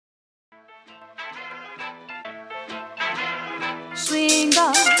Swing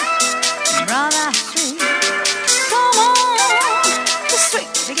on, brother, swing. Come on, the swing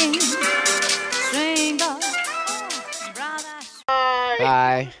begin. Swing on, brother, swing.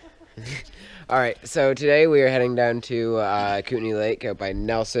 Hi. Alright, so today we are heading down to Kootenay Lake out by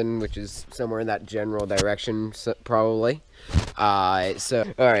Nelson, which is somewhere in that general direction, probably. We're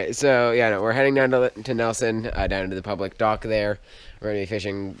heading down to Nelson, down to the public dock there. We're going to be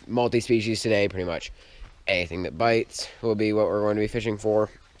fishing multi-species today, pretty much. Anything that bites will be what we're going to be fishing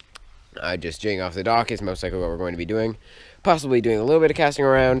for. Just jigging off the dock is most likely what we're going to be doing. Possibly doing a little bit of casting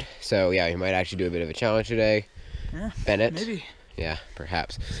around. So yeah, we might actually do a bit of a challenge today. Yeah, Bennett. maybe. Yeah,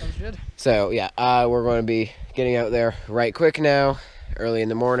 perhaps. Sounds good. So yeah, we're going to be getting out there right quick now. Early in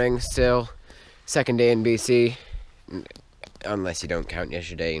the morning still. Second day in BC. Unless you don't count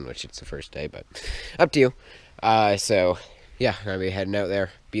yesterday, in which it's the first day, but up to you. So yeah, going to be heading out there.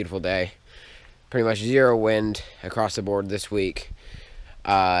 Beautiful day. Pretty much zero wind across the board this week.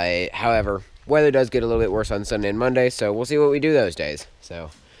 However, weather does get a little bit worse on Sunday and Monday, so we'll see what we do those days. So,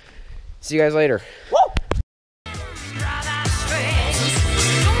 see you guys later. Woo!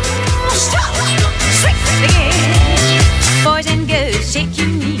 Boys and girls, shake your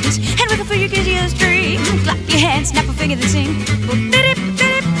knees and wiggle for your giddiest dreams. Clap your hands, snap a finger, then sing.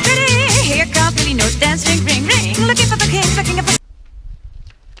 Here comes Billy Nose dancing, ring, ring. Looking for the king, looking for.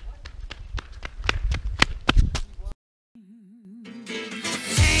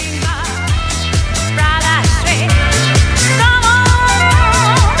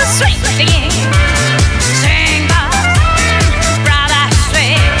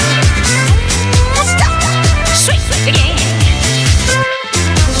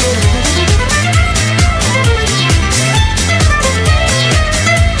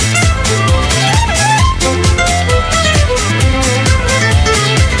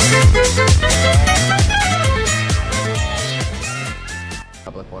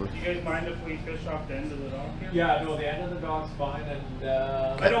 Do you guys mind if we fish off the end of the dock here? Yeah, no, the end of the dock's fine, and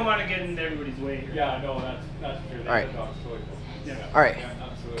I don't want to get in everybody's way here. yeah, no, that's true. The end of the dock's totally cool. Yeah. All right. Yeah,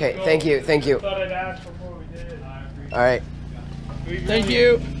 absolutely. Okay, thank you, thank you. Thought I'd ask before we did it. All right. Thank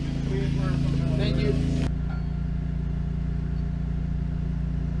you. Thank you.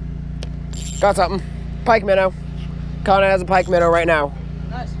 Got something. Pikeminnow. Kootenay has a pikeminnow right now.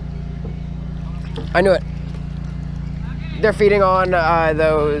 Nice. I knew it. They're feeding on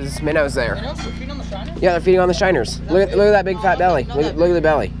those minnows there. Minnows? They're feeding on the shiners? Yeah, they're feeding on the shiners. Look at that big fat belly. Look at the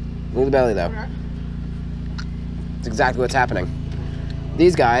belly. Look at the belly, though. Okay. That's exactly what's happening.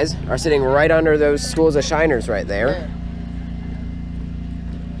 These guys are sitting right under those schools of shiners right there.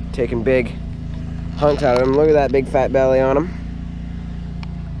 Taking big hunks out of them. Look at that big fat belly on them.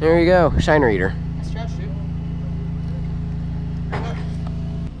 There you go, shiner eater. Nice catch, dude.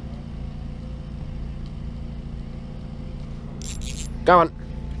 Go on.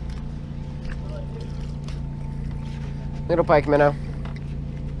 Little pikeminnow.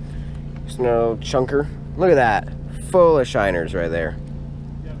 Just a little chunker. Look at that. Full of shiners right there.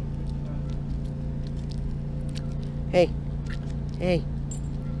 Hey. Hey.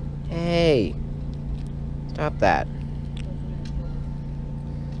 Hey. Stop that.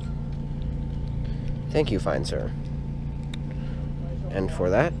 Thank you, fine sir. And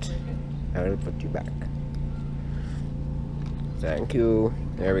for that, I will put you back. Thank you.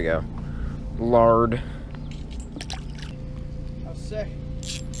 There we go. Lard. That was sick.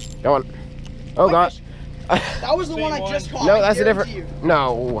 Go on. Oh god. That was the one I just caught. No, that's a different.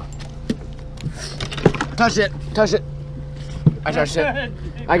 No. Touch it. Touch it. I touched it.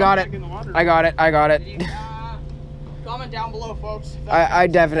 I got it. I got it. I got it. Comment down below, folks. I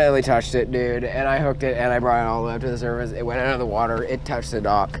definitely touched it, dude. And I hooked it and I brought it all the way up to the surface. It went out of the water. It touched the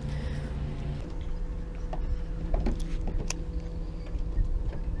dock.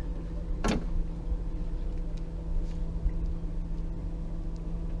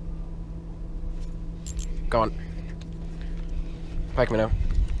 Go on. Pikeminnow.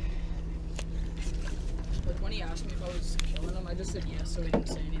 Like when he asked me if I was killing him, I just said yes, so he didn't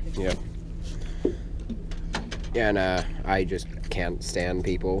say anything. Yep. Yeah, and I just can't stand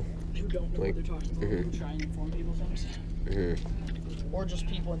people. Who don't know what they're talking about. Mhm. Who try and inform people things. Or just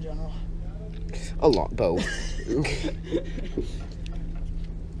people in general. A lot, both.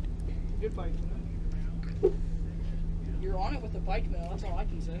 Good pike. You're on it with the pikeminnow, that's all I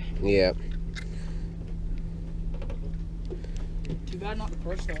can say. Yep. Too bad not the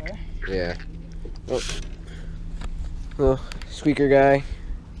first though, eh? Yeah. Oh. Little squeaker guy.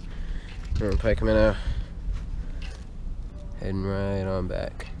 Or Pikeminnow. Heading right on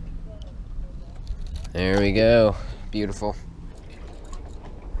back. There we go. Beautiful.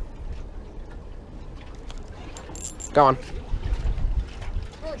 Go on.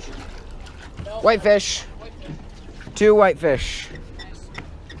 Whitefish. 2 whitefish.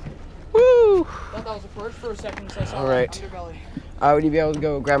 Woo! I thought that was the first for a second, so I saw All right. underbelly. Would you be able to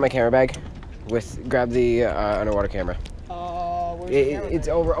go grab my camera bag? Grab the underwater camera. Where's the camera It's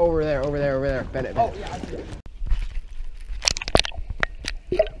bag? over there. Bennett. Oh, yeah, I see it.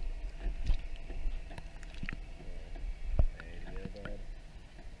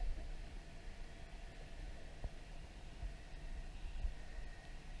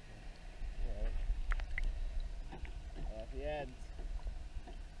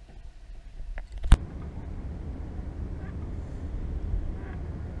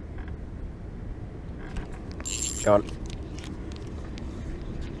 Gone.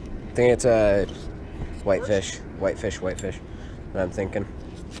 I think it's a whitefish. Whitefish. What I'm thinking.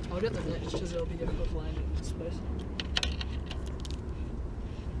 I'll get the net just because it'll be difficult to land in this place.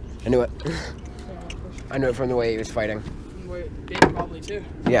 I knew it. I knew it from the way he was fighting. Big probably too.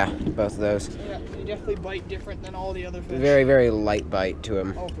 Yeah, both of those. Yeah, they definitely bite different than all the other fish. Very, very light bite to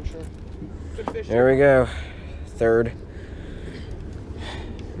him. Oh, for sure. Good fish. There we go. 3rd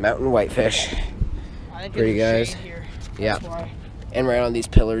mountain whitefish. I think Pretty there's a guys. shade here. Yeah. That's why. And right on these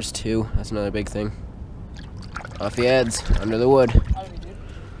pillars too. That's another big thing. Off the heads, under the wood. How do we do?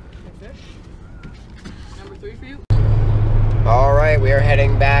 Good fish. Number 3 for you. All right, we are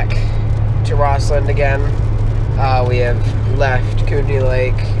heading back to Rossland again. We have left Kootenay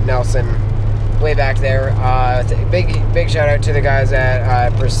Lake, Nelson, way back there. Big shout out to the guys at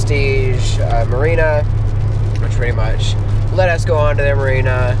Prestige Marina, which pretty much let us go on to their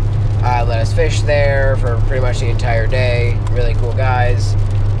marina, let us fish there for pretty much the entire day. Really cool guys.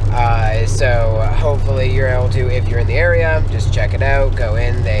 So hopefully you're able to, if you're in the area, just check it out. Go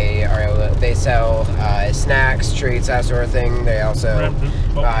in. They sell snacks, treats, that sort of thing. They also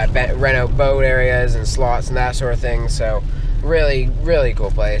rent out boat areas and slots and that sort of thing. So really cool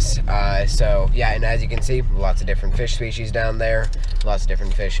place. So yeah, and as you can see, lots of different fish species down there. Lots of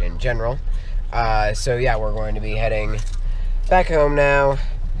different fish in general. So yeah, we're going to be heading back home now.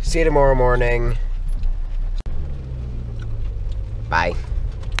 See you tomorrow morning. Bye.